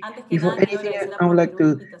GMP. Before anything, I would like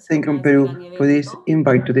to thank Peru for this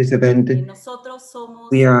invite to this event.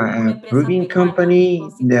 We are a Peruvian company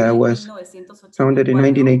that was founded in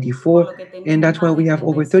 1984, and that's why we have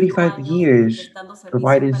over 35 years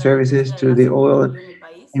providing services to the oil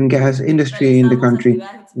and gas industry in the country.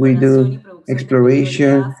 We do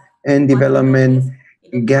exploration and development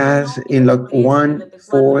gas in lot 1,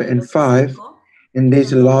 4, and 5, and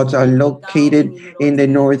these lots are located in the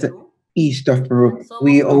northeast of Peru.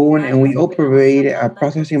 We own and we operate a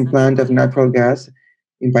processing plant of natural gas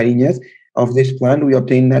in Parinas. Of this plant, we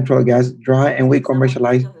obtain natural gas dry, and we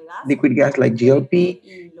commercialize liquid gas like GLP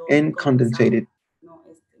and condensated.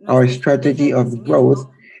 Our strategy of growth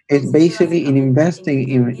is basically in investing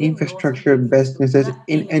in infrastructure businesses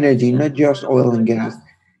in energy, not just oil and gas,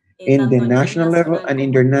 in the national level and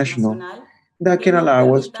international. That can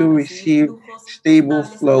allow us to receive stable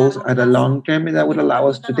flows at a long term, and that would allow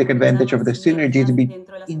us to take advantage of the synergies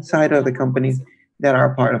inside of the companies that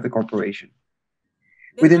are part of the corporation.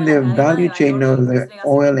 Within the value chain of the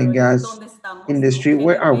oil and gas industry,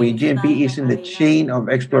 where are we? GMP is in the chain of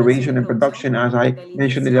exploration and production, as I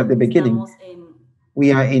mentioned it at the beginning.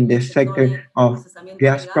 We are in the sector of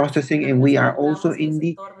gas processing, and we are also in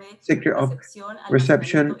the sector of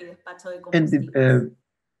reception and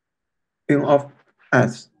of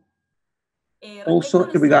us. Also,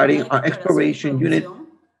 regarding our exploration unit,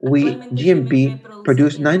 we GMP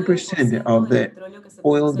produce 9% of the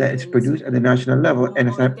oil that is produced at the national level. And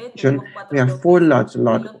as I mentioned, we have four lots.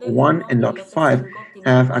 Lot 1 and Lot 5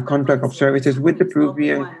 have a contract of services with the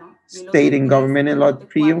Peruvian state and government, and Lot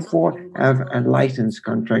 3 and 4 have a license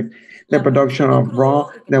contract. The production of raw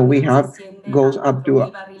that we have goes up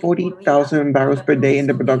to 40,000 barrels per day, and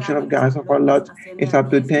the production of gas of our lots is up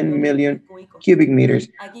to 10 million cubic meters.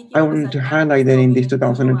 I want to highlight that in this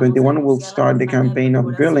 2021, we'll start the campaign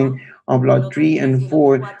of drilling of Lot 3 and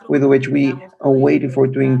 4, with which we are waiting for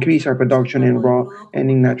to increase our production in raw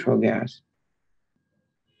and in natural gas.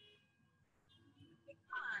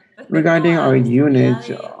 Regarding our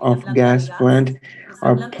units of gas plant,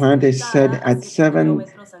 our plant is set at 7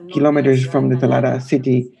 kilometers from the Talada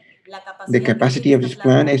city. The capacity of this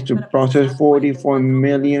plant is to process 44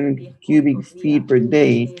 million cubic feet per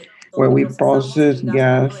day, where we process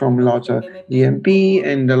gas from lots of GMP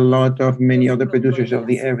and a lot of many other producers of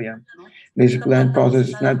the area. This plant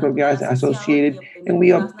processes natural gas associated, and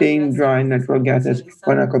we obtain dry natural gases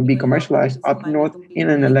when it could be commercialized up north in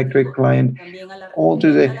an electric client, all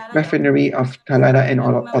to the refinery of Talada and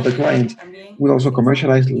all other clients. We also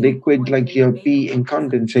commercialize liquid like GLP and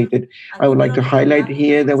condensated. I would like to highlight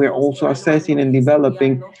here that we're also assessing and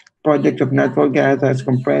developing projects of natural gas as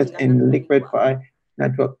compressed and liquefied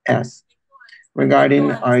natural gas.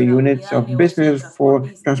 Regarding our units of business for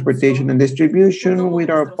transportation and distribution with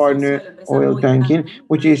our partner Oil Tanking,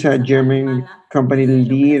 which is a German company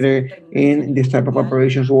leader in this type of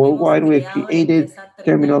operations worldwide. We created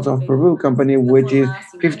Terminals of Peru company, which is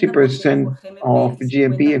 50% of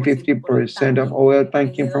GMP and 50% of oil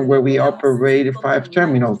tanking, from where we operate five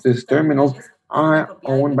terminals. These terminals are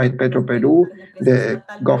owned by Peru, the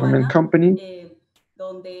government company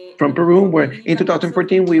from Peru, where in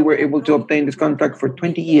 2014 we were able to obtain this contract for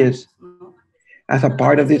 20 years. As a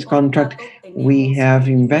part of this contract, we have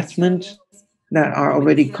investments that are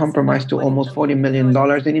already compromised to almost $40 million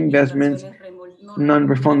in investments,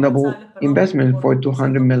 non-refundable investment for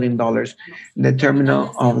 $200 million. The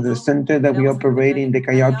terminal of the center that we operate in the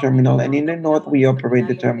Callao terminal, and in the north we operate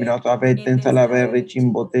the terminals of Eten, Salaverry,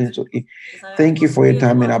 Chimbote, and Suki. Thank you for your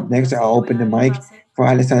time, and up next I'll open the mic for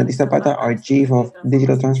Alessandri Zapata, our Chief of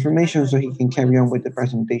Digital Transformation, so he can carry on with the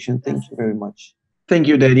presentation. Thank you very much. Thank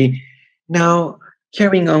you, Dedy. Now,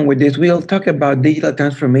 carrying on with this, we'll talk about digital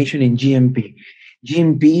transformation in GMP.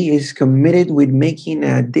 GMP is committed with making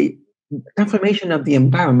a transformation of the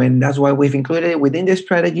environment. That's why we've included within the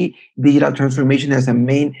strategy digital transformation as a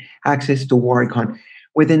main axis to work on.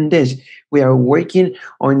 Within this, we are working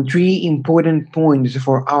on three important points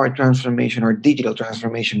for our transformation, our digital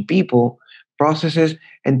transformation: people, processes,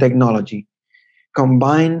 and technology.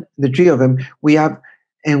 Combine the three of them, we are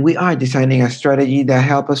designing a strategy that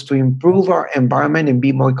helps us to improve our environment and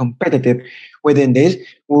be more competitive. Within this,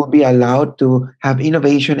 we'll be allowed to have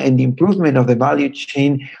innovation and the improvement of the value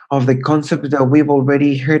chain of the concepts that we've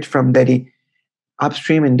already heard from Dedy,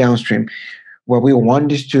 upstream and downstream. What we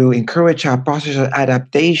want is to encourage our process of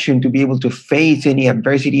adaptation to be able to face any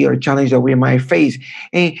adversity or challenge that we might face,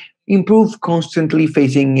 and improve constantly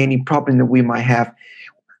facing any problem that we might have.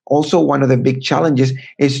 Also, one of the big challenges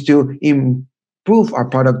is to improve our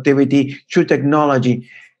productivity through technology,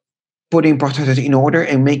 putting processes in order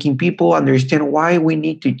and making people understand why we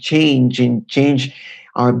need to change and change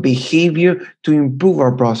our behavior to improve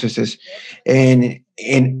our processes. And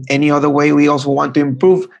in any other way, we also want to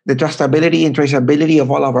improve the trustability and traceability of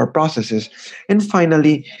all of our processes. And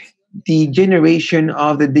finally, the generation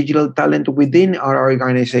of the digital talent within our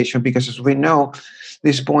organization, because as we know,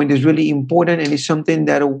 this point is really important and is something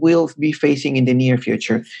that we'll be facing in the near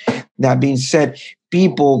future. That being said,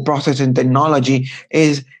 people, process, and technology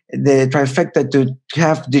is the trifecta to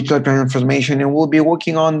have digital transformation, and we'll be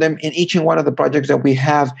working on them in each and one of the projects that we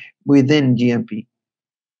have within GMP.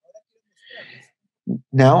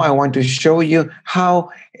 Now I want to show you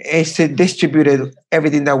how it's distributed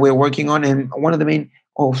everything that we're working on, and one of the main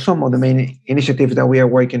or some of the main initiatives that we are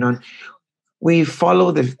working on. We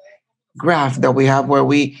follow the graph that we have where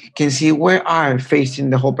we can see where are facing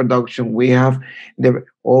the whole production. We have the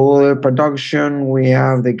oil production, we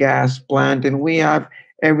have the gas plant, and we have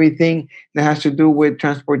everything that has to do with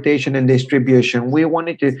transportation and distribution. We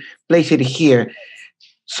wanted to place it here.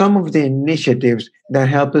 Some of the initiatives that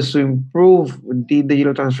help us to improve the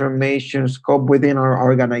digital transformation scope within our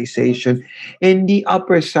organization. In the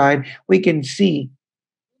upper side, we can see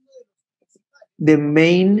the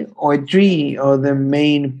main or three of the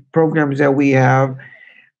main programs that we have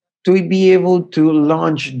to be able to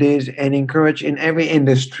launch this and encourage in every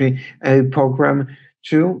industry a program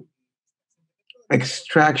to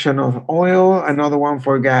extraction of oil, another one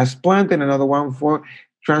for gas plant, and another one for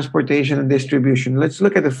transportation and distribution. Let's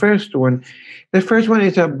look at the first one. The first one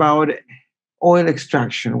is about oil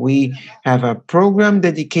extraction. We have a program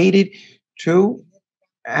dedicated to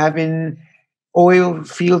having oil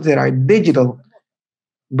fields that are digital,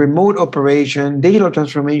 remote operation, digital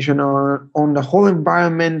transformation on the whole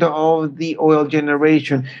environment of the oil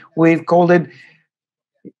generation. We've called it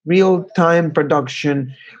real time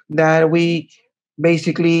production that we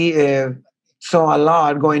basically saw a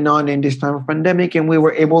lot going on in this time of pandemic, and we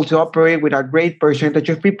were able to operate with a great percentage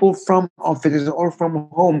of people from offices or from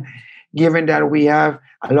home, given that we have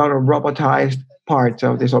a lot of robotized parts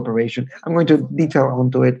of this operation. I'm going to detail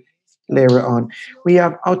onto it later on. We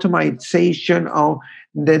have automation of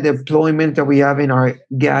the deployment that we have in our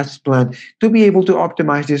gas plant to be able to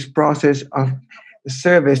optimize this process of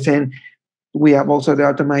service. And we have also the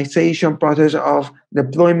automation process of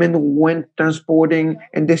deployment when transporting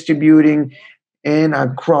and distributing and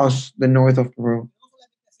across the north of Peru.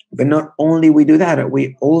 But not only we do that,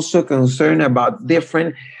 we also concern about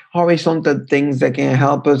different horizontal things that can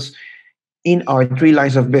help us in our three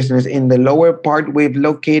lines of business. In the lower part, we've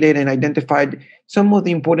located and identified some of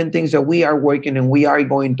the important things that we are working and we are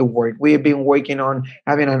going to work. We have been working on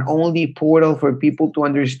having an only portal for people to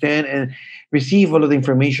understand and receive all of the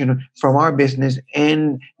information from our business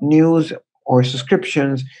and news or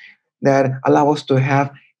subscriptions that allow us to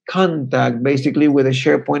have contact basically with a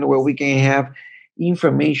SharePoint where we can have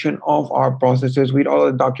information of our processes with all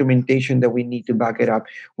the documentation that we need to back it up.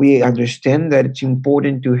 We understand that it's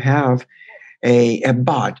important to have a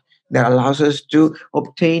bot that allows us to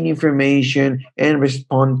obtain information and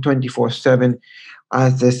respond 24/7.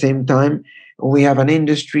 At the same time, we have an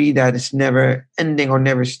industry that is never ending or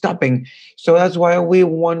never stopping. So that's why we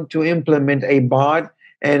want to implement a bot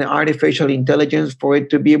and artificial intelligence for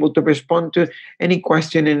it to be able to respond to any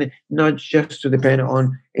question and not just to depend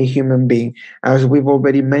on a human being. As we've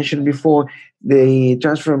already mentioned before, the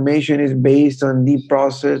transformation is based on the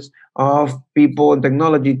process of people and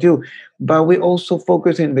technology too. But we also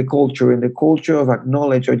focus in the culture of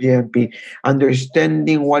acknowledge or GMP,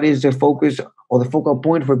 understanding what is the focus or the focal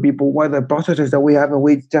point for people, what are the processes that we have, and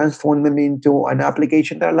we transform them into an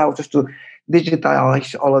application that allows us to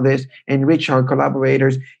digitalize all of this and reach our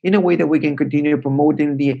collaborators in a way that we can continue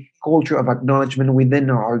promoting the culture of acknowledgement within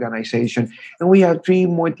our organization. And we have three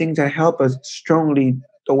more things that help us strongly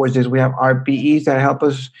towards this. We have RPEs that help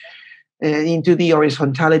us into the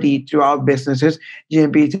horizontality throughout businesses.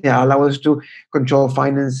 GMPs allow us to control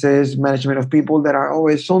finances, management of people that are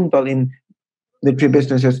horizontal in the three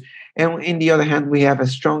businesses. And in the other hand, we have a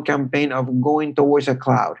strong campaign of going towards a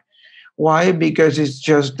cloud. Why? Because it's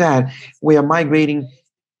just that we are migrating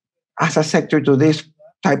as a sector to this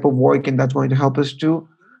type of work, and that's going to help us to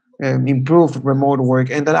improve remote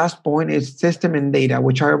work. And the last point is system and data,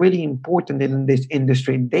 which are really important in this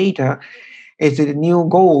industry. Data is the new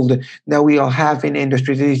gold that we all have in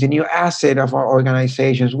industries. It is the new asset of our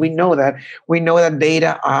organizations. We know that. We know that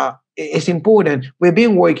data is important. We've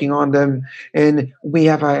been working on them, and we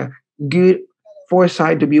have a good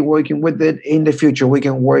foresight to be working with it in the future. We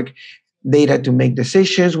can work data to make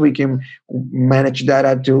decisions. We can manage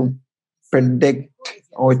data to predict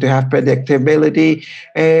or to have predictability,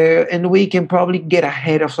 and we can probably get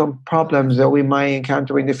ahead of some problems that we might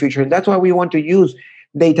encounter in the future. And that's why we want to use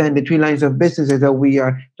data in the three lines of businesses that we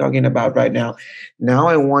are talking about right now. Now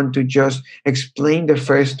I want to just explain the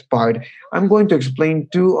first part. I'm going to explain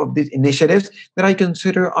two of these initiatives that I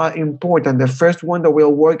consider are important. The first one that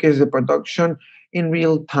will work is the production in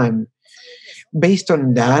real time. Based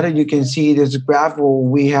on that, you can see this graph where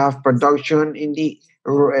we have production in the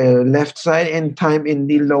left side and time in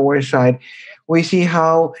the lower side. We see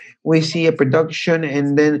how we see a production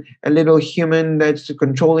and then a little human that's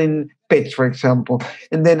controlling pitch, for example.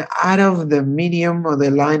 And then out of the medium or the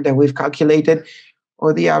line that we've calculated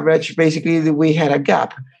or the average, basically we had a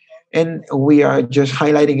gap. and we are just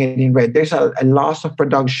highlighting it in red. There's a loss of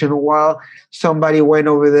production while somebody went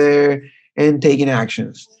over there and taking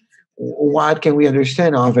actions. What can we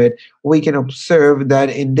understand of it? We can observe that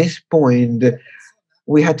in this point,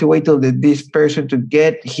 we had to wait till this person to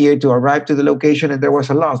get here to arrive to the location, and there was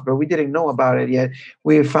a loss, but we didn't know about it yet.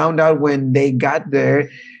 We found out when they got there,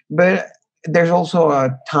 but there's also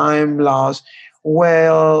a time loss.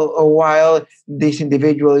 Well, while this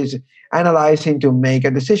individual is analyzing to make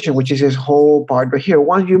a decision, which is his whole part. But here,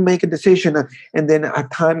 once you make a decision, and then a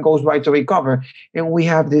time goes by to recover, and we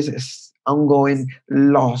have this ongoing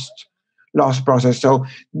loss process. So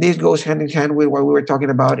this goes hand in hand with what we were talking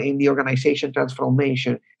about in the organization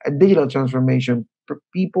transformation, a digital transformation,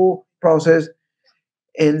 people, process,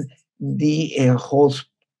 and the whole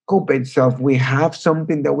scope itself. We have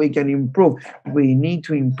something that we can improve. We need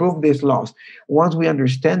to improve this loss. Once we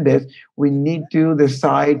understand this, we need to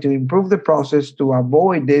decide to improve the process to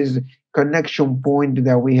avoid this connection point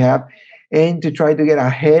that we have, and to try to get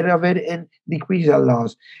ahead of it and decrease that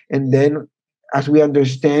loss. And then, as we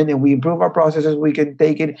understand and we improve our processes, we can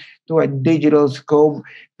take it to a digital scope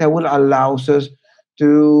that will allow us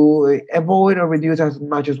to avoid or reduce as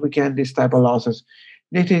much as we can this type of losses.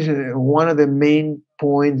 This is one of the main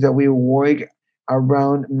points that we work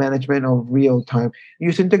around management of real time,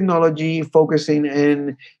 using technology, focusing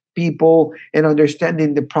in people and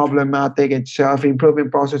understanding the problematic itself,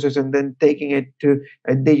 improving processes, and then taking it to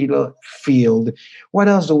a digital field. What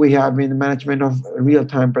else do we have in the management of real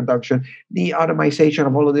time production? The automation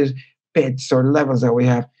of all of these bits or levels that we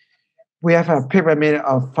have. We have a pyramid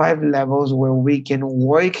of 5 levels where we can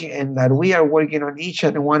work, and that we are working on each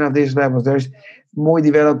and one of these levels. There's more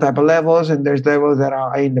developed type of levels, and there's levels that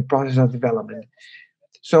are in the process of development.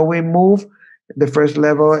 So we move the first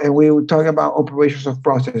level, and we will talk about operations of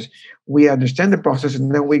process. We understand the process,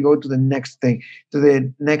 and then we go to the next thing, to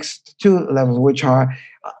the next 2 levels, which are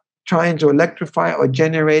trying to electrify or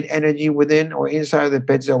generate energy within or inside the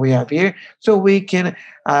pits that we have here, so we can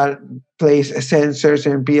uh, place sensors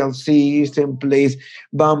and PLCs and place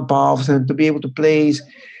bump offs, and to be able to place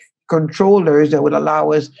controllers that would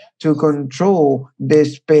allow us to control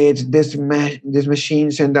this page, these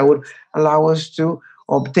machines, and that would allow us to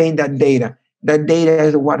obtain that data. That data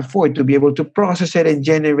is what for? To be able to process it and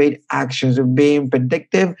generate actions of being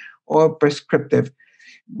predictive or prescriptive.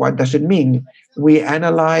 What does it mean? We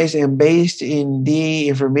analyze, and based in the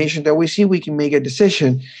information that we see, we can make a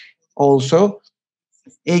decision. Also,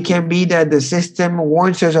 it can be that the system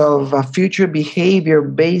warns us of a future behavior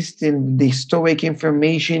based in the historic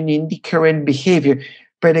information in the current behavior,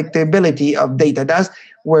 predictability of data. That's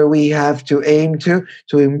where we have to aim to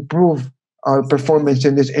improve our performance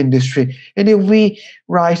in this industry. And if we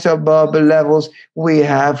rise above the levels, we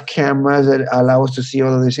have cameras that allow us to see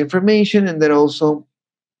all of this information, and then also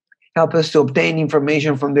help us to obtain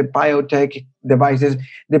information from the biotech devices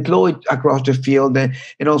deployed across the field, and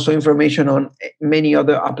also information on many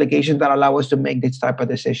other applications that allow us to make this type of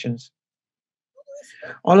decisions.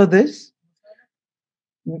 All of this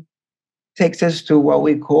takes us to what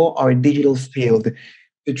we call our digital field,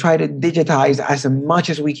 to try to digitize as much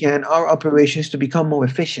as we can our operations to become more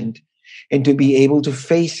efficient and to be able to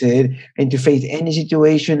face it and to face any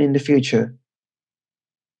situation in the future.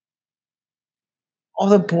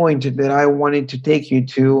 Other point that I wanted to take you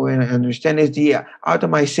to and understand is the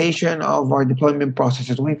automation of our deployment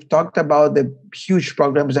processes. We've talked about the huge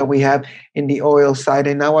programs that we have in the oil side,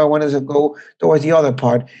 and now I want us to go towards the other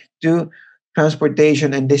part, to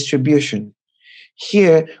transportation and distribution.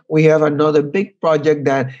 Here we have another big project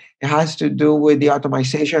that has to do with the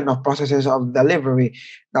automation of processes of delivery.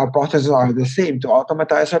 Our processes are the same, to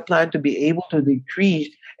automatize our plan to be able to decrease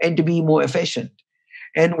and to be more efficient.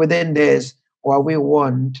 And within this, what we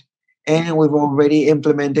want, and we've already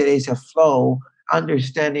implemented, is a flow,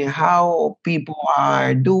 understanding how people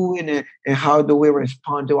are doing it and how do we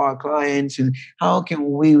respond to our clients, and how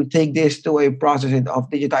can we take this to a process of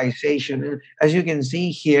digitization. And as you can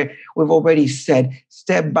see here, we've already said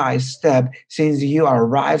step by step, since you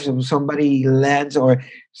arrive, so somebody lands, or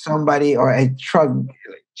somebody or a truck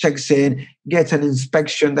checks in, gets an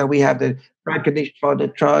inspection, that we have the right condition for the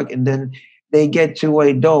truck, and then they get to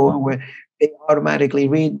a door where they automatically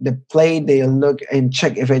read the plate, they look and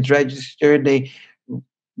check if it's registered, they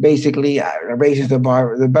basically raises the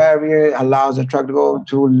barrier, allows the truck to go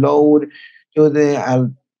to load to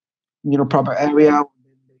the proper area.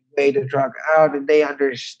 They weigh the truck out, and they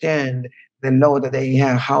understand the load that they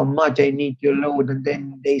have, how much they need to load, and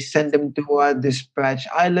then they send them to a dispatch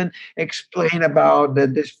island, explain about the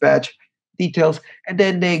dispatch details, and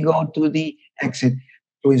then they go to the exit.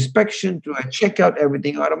 to inspection, to a checkout,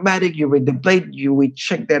 everything automatic. You read the plate, we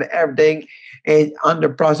check that everything is under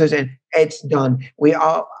process and it's done. We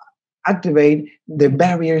all activate the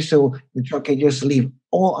barrier so the truck can just leave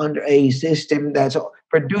all under a system that's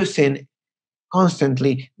producing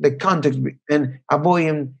constantly the and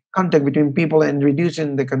avoiding contact between people and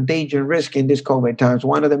reducing the contagion risk in these COVID times.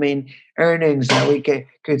 One of the main earnings that we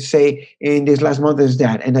could say in this last month is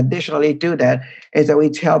that. And additionally to that is that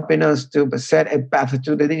it's helping us to set a path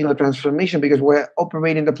to the digital transformation because we're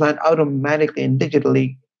operating the plant automatically and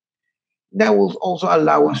digitally. That will also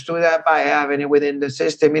allow us to do that by having it within the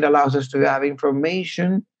system. It allows us to have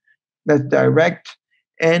information that's direct,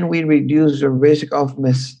 and we reduce the risk of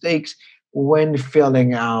mistakes when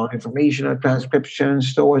filling out information or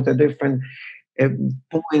transcriptions towards the different uh,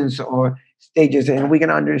 points or stages. And we can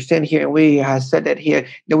understand here, we have said that here,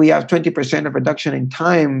 that we have 20% of reduction in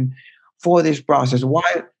time for this process.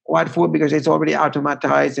 Why? What for? Because it's already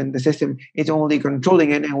automatized and the system is only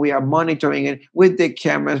controlling it and we are monitoring it with the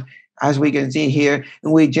cameras. As we can see here,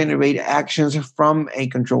 and we generate actions from a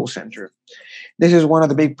control center. This is one of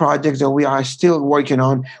the big projects that we are still working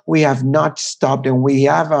on. We have not stopped, and we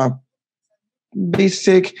have a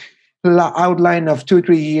basic outline of 2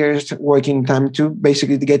 3 years working time to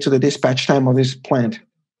basically to get to the dispatch time of this plant.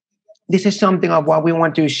 This is something of what we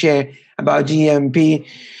want to share about GMP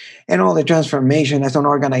and all the transformation as an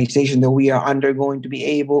organization that we are undergoing to be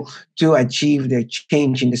able to achieve the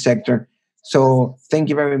change in the sector. So thank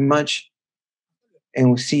you very much, and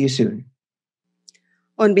we'll see you soon.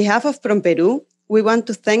 On behalf of PromPeru, we want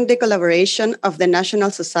to thank the collaboration of the National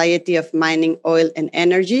Society of Mining, Oil, and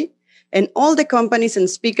Energy, and all the companies and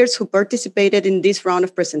speakers who participated in this round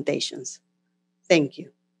of presentations. Thank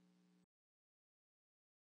you.